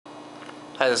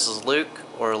Hi, this is Luke,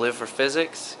 or Live for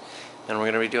Physics, and we're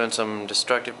going to be doing some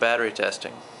destructive battery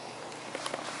testing.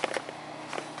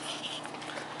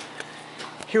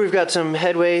 Here we've got some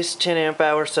Headways 10 amp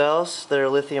hour cells that are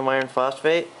lithium iron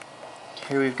phosphate.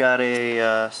 Here we've got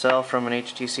a cell from an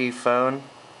HTC phone.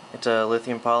 It's a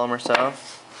lithium polymer cell.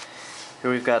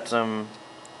 Here we've got some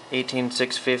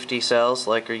 18650 cells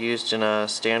like are used in a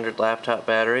standard laptop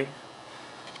battery,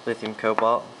 lithium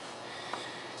cobalt.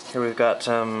 Here we've got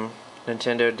some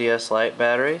Nintendo DS Lite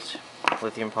batteries,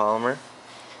 lithium polymer.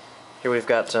 Here we've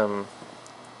got some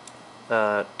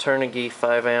Turnigi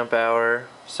 5 amp hour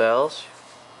cells,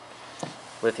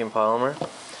 lithium polymer.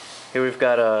 Here we've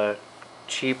got a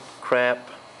cheap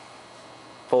crap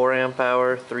 4 amp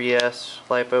hour 3S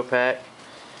LiPo pack.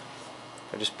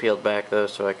 I just peeled back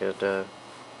those so I could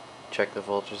check the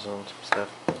voltages on some stuff.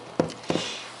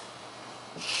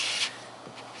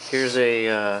 Here's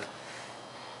a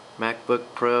MacBook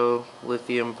Pro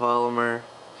lithium polymer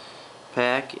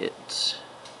pack. It's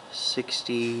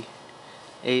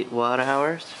 68 watt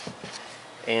hours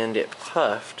and it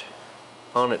puffed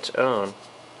on its own,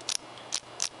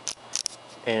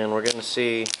 and we're gonna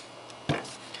see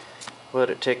what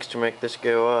it takes to make this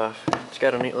go off. It's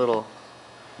got a neat little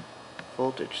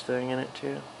voltage thing in it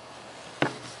too.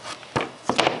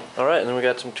 Alright, and then we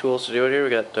got some tools to do it here.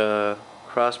 We got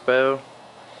crossbow,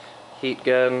 heat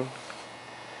gun,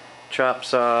 chop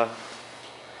saw,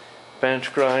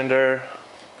 bench grinder,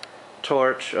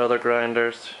 torch, other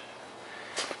grinders.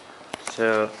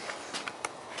 So,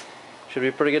 should be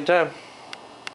a pretty good time.